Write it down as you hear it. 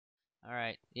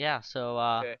Alright, yeah, so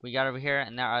Okay. we got over here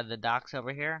and there are the docks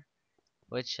over here,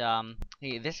 which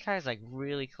this guy's like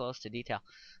really close to detail.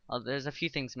 There's a few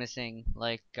things missing,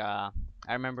 like I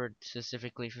remember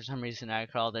specifically for some reason I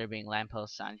recall there being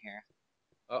lampposts on here.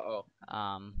 Uh-oh.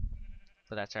 Um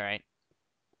but that's alright.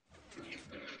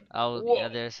 Oh Whoa. yeah,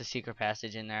 there's a secret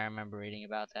passage in there. I remember reading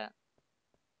about that.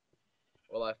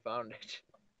 Well, I found it.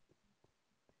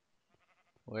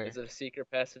 Where? Is it a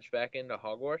secret passage back into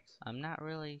Hogwarts? I'm not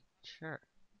really sure.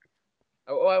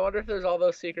 Oh, I wonder if there's all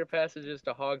those secret passages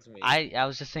to Hogsmeade. I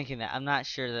was just thinking that. I'm not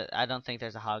sure that I don't think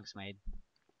there's a Hogsmeade.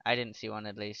 I didn't see one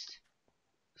at least.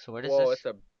 So what is Whoa, this? it's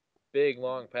a big,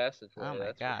 long passageway. Oh my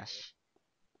That's gosh.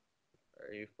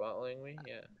 Are you following me?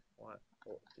 Yeah. What?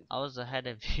 Oh, I was ahead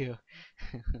of you.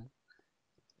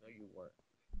 No, you weren't.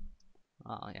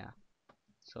 Oh yeah.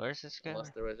 So where's this go?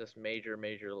 Unless there was this major,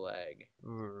 major lag.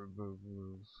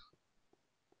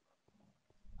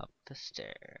 Up the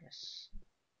stairs.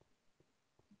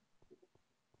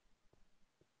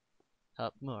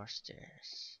 Up more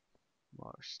stairs.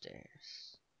 More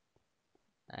stairs.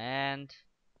 And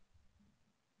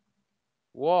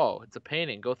Whoa, it's a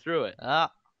painting. Go through it. oh,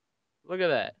 Look at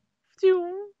that.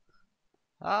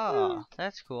 oh,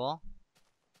 that's cool.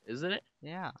 Isn't it?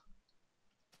 Yeah.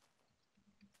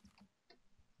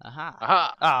 Aha.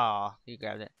 Aha! Oh, you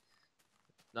grabbed it.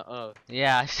 No.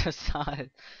 Yeah, I just saw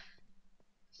it.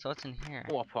 So what's in here?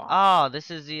 Whoppa. Oh, this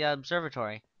is the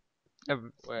observatory.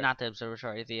 Where? Not the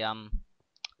observatory. The Well,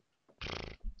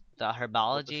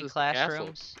 herbology this is the castle.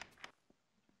 classrooms.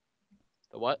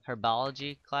 The what?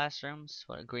 Herbology classrooms.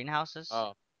 What, greenhouses?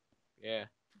 Oh, yeah.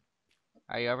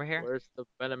 Are you over here? Where's the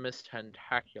venomous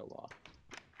tentacula?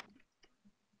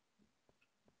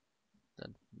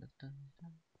 Dun, dun, dun,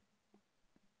 dun.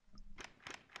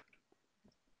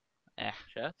 Eh.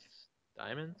 Chests?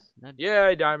 Diamonds? No.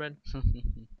 Yeah, diamond.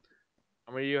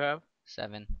 How many do you have?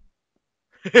 7.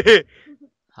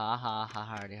 Ha ha ha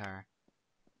hardy har.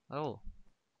 Oh.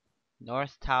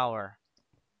 North Tower.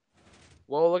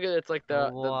 Well, look at it. It's like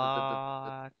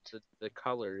What? the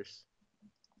colors.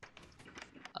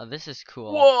 Oh, this is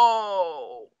cool.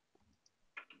 Whoa!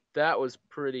 That was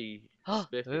pretty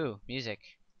spiffy. Ooh, music.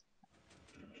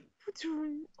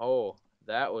 Oh,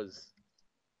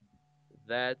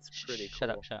 that's pretty cool. Shut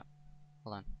up, shut up.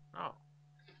 Hold on. Oh.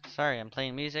 Sorry, I'm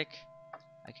playing music.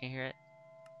 I can't hear it.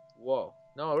 Whoa.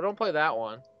 No, don't play that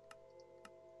one.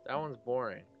 That one's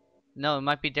boring. No, it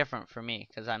might be different for me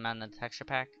because I'm on the texture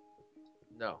pack.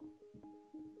 No.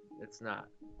 It's not.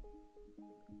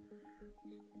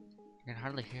 I can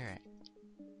hardly hear it.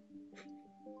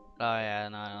 Oh yeah,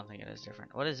 no, I don't think it is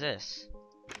different. What is this?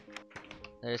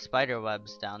 There's spider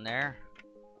webs down there.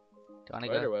 Do you wanna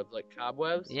Spider go? webs, like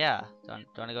cobwebs? Yeah. Do you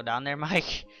wanna go down there,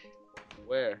 Mike?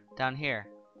 Where? Down here.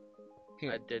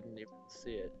 Here. I didn't even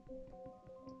see it.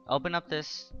 Open up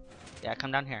this. Yeah,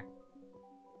 come down here.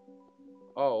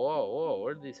 Oh, whoa.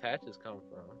 Where did these hatches come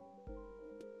from?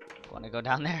 Wanna go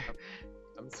down there?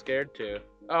 I'm scared too.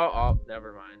 Oh,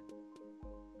 never mind.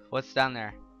 What's down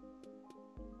there?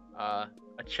 A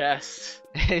chest.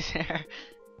 Is there?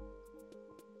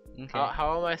 Okay.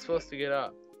 How am I supposed to get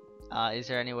up? Is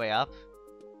there any way up?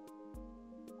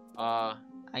 Uh,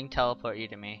 I can teleport you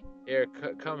to me. Here,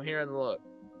 come here and look.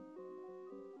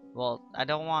 Well, I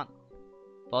don't want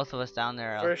both of us down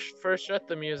there. First shut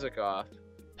the music off.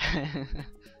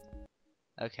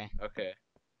 Okay. Okay.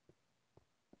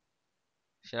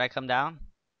 Should I come down?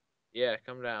 Yeah,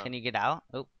 come down. Can you get out?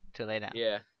 Oh, too late now.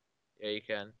 Yeah, you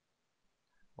can.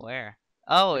 Where?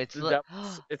 Oh, it's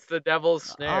it's the devil's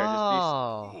snare.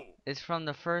 Oh, it's from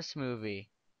the first movie.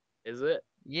 Is it?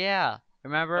 Yeah.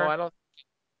 Remember? No, I don't.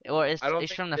 Or it's I don't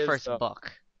it's think from the it is, first though.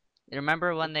 book.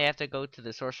 Remember when they have to go to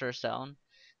the Sorcerer's Stone,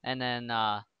 and then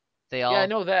they all. Yeah, I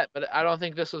know that, but I don't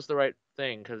think this was the right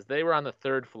thing because they were on the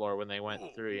 3rd floor when they went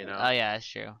through. You know. Oh yeah, that's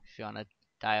true. If you want to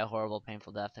die a horrible,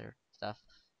 painful death or stuff.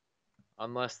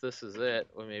 Unless this is it,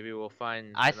 well, maybe we'll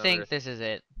find. I think this is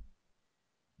it.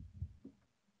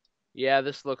 Yeah,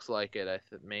 this looks like it.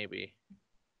 Maybe.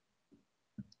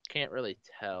 Can't really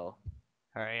tell.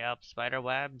 Hurry up, spider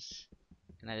webs.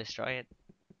 Can I destroy it?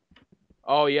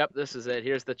 Oh, yep, this is it.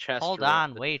 Here's the chest. Hold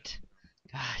on, wait.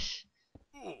 Gosh.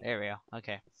 There we go.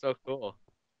 Okay. So cool.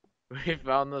 We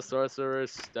found the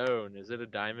Sorcerer's Stone. Is it a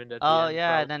diamond at the Oh end? yeah,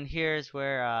 Probably? and then here's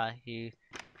where he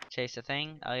chased the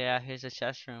thing. Oh yeah, here's the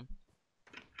chest room.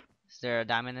 Is there a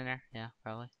diamond in there? Yeah,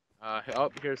 probably. Oh,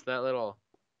 here's that little.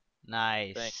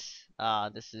 Nice.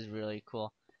 This is really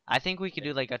cool. I think we could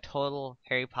do like a total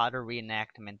Harry Potter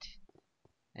reenactment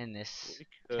in this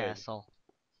castle.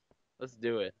 Let's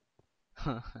do it.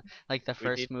 Like the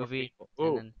first movie.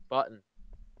 Ooh, then... button.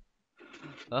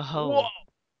 Oh. Whoa!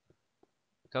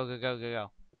 Go, go, go, go,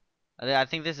 go. I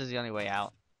think this is the only way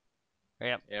out.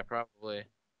 Hurry up. Yeah, probably.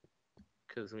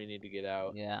 Because we need to get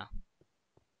out. Yeah.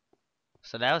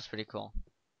 So that was pretty cool.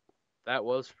 That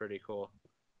was pretty cool.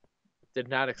 Did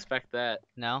not expect that.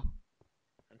 No?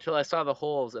 Until I saw the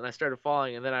holes and I started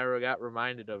falling, and then I got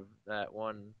reminded of that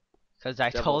one. Because I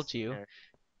Devil's told you. Snare.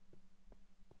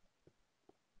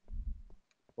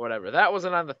 Whatever. That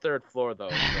wasn't on the 3rd floor, though.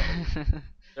 So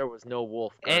there was no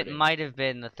wolf It guarding. might have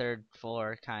been the 3rd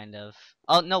floor, kind of.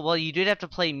 Oh, no, well, you did have to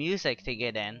play music to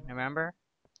get in, remember?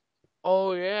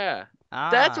 Oh, yeah.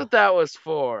 That's Ah. what that was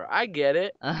for. I get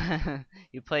it.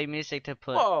 You play music to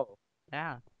put... Whoa.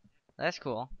 Yeah, that's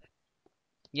cool.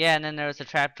 Yeah, and then there was a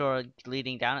trapdoor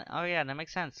leading down it. Oh, yeah, that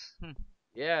makes sense.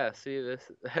 Yeah, see, this.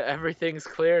 Everything's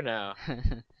clear now.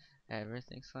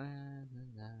 Everything's fine.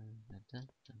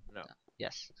 No.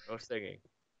 Yes. No singing.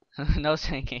 No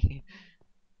singing.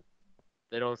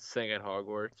 They don't sing at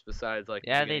Hogwarts, besides, like,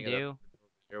 Yeah, the they beginning of do.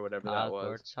 the or whatever that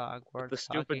was. Hogwarts, The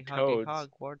stupid Hoggy, toads.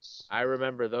 Hogwarts. I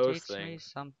remember those Teach me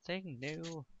things. something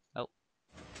new. Oh,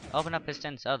 open up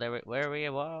pistons. Oh, there. Where are we?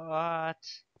 What?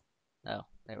 Oh,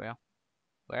 there we go.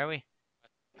 Where are we?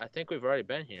 I think we've already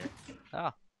been here.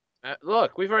 Oh.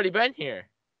 Look, we've already been here.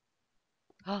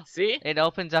 See? It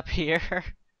opens up here.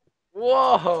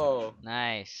 Whoa!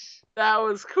 Nice. That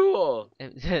was cool.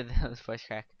 That was voice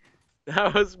crack.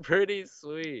 That was pretty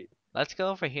sweet. Let's go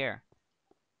over here.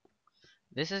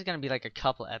 This is gonna be like a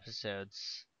couple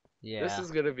episodes. Yeah. This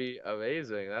is gonna be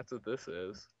amazing. That's what this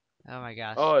is. Oh my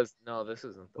gosh. Oh, no, this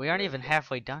isn't. We aren't even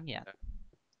halfway done yet. What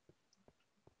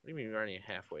do you mean we aren't even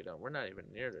halfway done? We're not even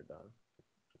near to done.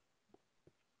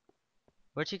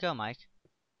 Where'd you go, Mike?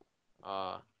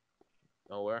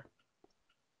 Nowhere.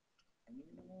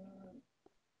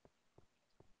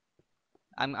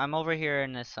 I'm over here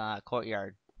in this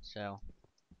courtyard. So.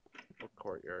 What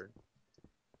courtyard?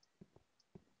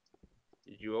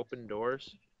 Did you open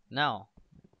doors? No.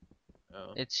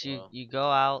 Oh. It's well, you go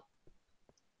out,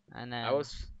 and then. I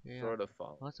was sort of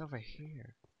following. What's over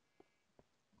here?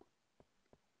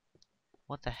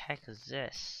 What the heck is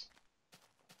this?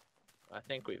 I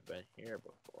think we've been here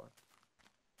before.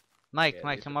 Mike, Yeah,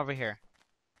 Mike, come over here.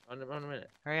 One minute.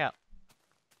 Hurry up.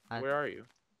 Where are you?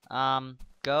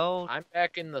 Go. I'm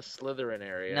back in the Slytherin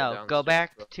area. No, go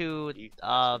back to East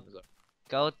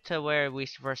go to where we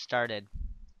first started.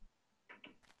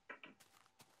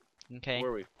 Okay.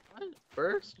 Where we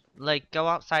first? Like go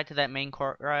outside to that main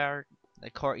courtyard,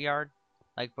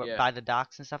 like Yeah. by the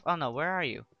docks and stuff. Oh no, where are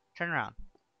you? Turn around.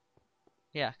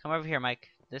 Yeah, come over here, Mike.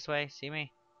 This way. See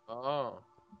me? Oh.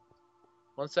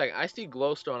 1 second. I see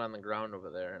glowstone on the ground over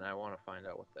there, and I want to find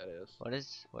out what that is. What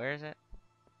is? Where is it?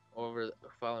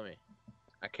 Follow me.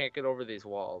 I can't get over these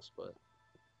walls, but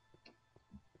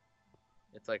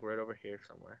it's like right over here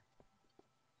somewhere.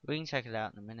 We can check it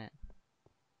out in a minute.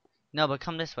 No, but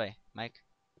come this way, Mike.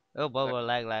 Oh, whoa,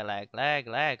 lag.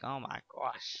 Oh my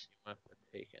gosh. You must have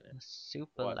taken it.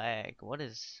 Super What? lag. What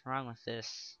is wrong with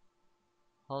this?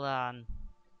 Hold on.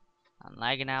 I'm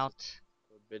lagging out.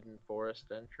 Forbidden Forest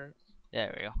entrance.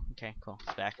 There we go. Okay, cool.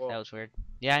 It's back. Whoa. That was weird.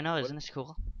 Yeah, I know. Isn't this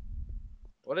cool?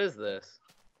 What is this?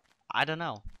 I don't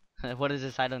know. What is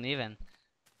this? I don't even.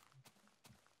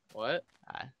 What?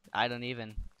 I don't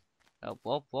even. Oh,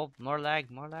 whoa, more lag.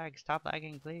 Stop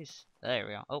lagging, please. There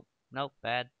we go. Oh, nope,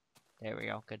 bad. There we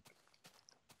go. Good.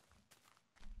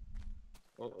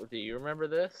 Well, do you remember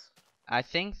this? I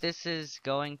think this is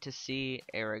going to see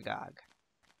Aragog.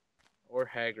 Or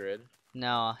Hagrid?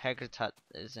 No, Hagrid's hut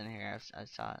is in here. I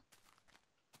saw it.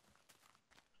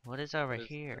 What is over What is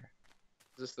here?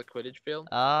 Is this the Quidditch field?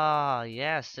 Oh,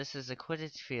 yes, this is a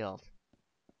Quidditch field.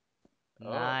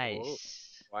 Oh,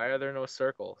 Nice. Why are there no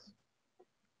circles?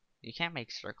 You can't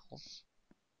make circles.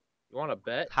 You want to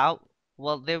bet? How?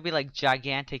 Well, they would be like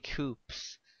gigantic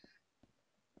hoops.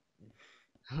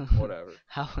 Whatever.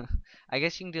 How? I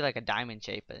guess you can do like a diamond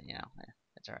shape, but you know,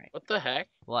 that's alright. What the heck?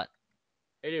 What?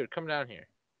 Hey, dude, come down here.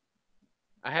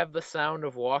 I have the sound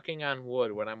of walking on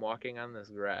wood when I'm walking on this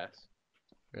grass.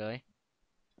 Really?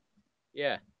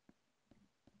 Yeah.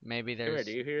 Maybe Come here, there's.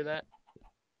 do you hear that?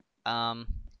 Sounds.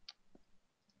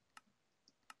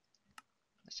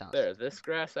 There, this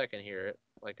grass, I can hear it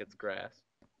like it's grass.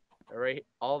 Alright,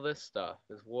 all this stuff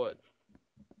is wood.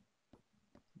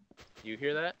 Do you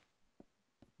hear that?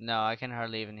 No, I can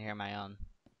hardly even hear my own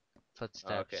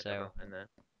footsteps. Oh, okay, So. never mind then.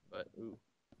 But ooh,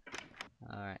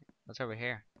 All right. What's over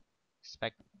here?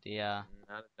 Spec the not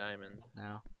a diamond.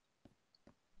 No.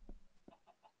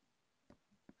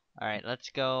 All right. Let's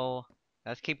go.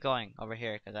 Let's keep going over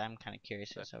here because I'm kind of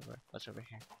curious what's over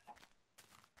here.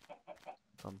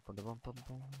 Bum, bum, bum, bum,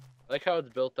 bum. I like how it's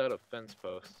built out of fence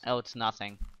posts. Oh, it's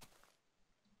nothing.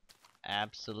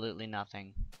 absolutely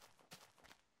nothing.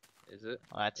 Is it?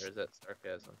 Well, Or is that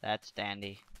sarcasm? that's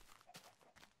dandy.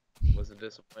 Was it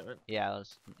disappointment? Yeah,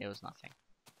 it was nothing.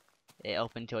 It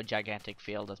opened to a gigantic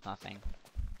field of nothing.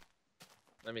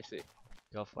 Let me see.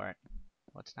 Go for it.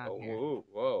 What's down Oh, here?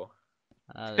 whoa.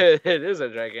 Uh, It is a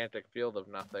gigantic field of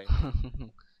nothing.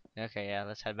 okay, yeah,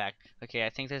 let's head back. Okay, I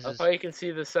think this That's is how you can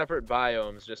see the separate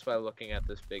biomes just by looking at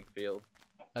this big field.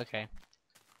 okay.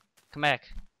 Come back,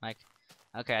 Mike.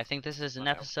 Okay, I think this is an I'm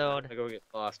episode. gonna go get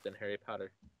lost in Harry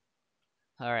Potter.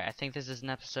 Alright, I think this is an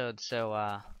episode,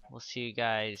 so we'll see you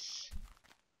guys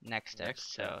next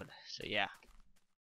Next time. episode. So yeah.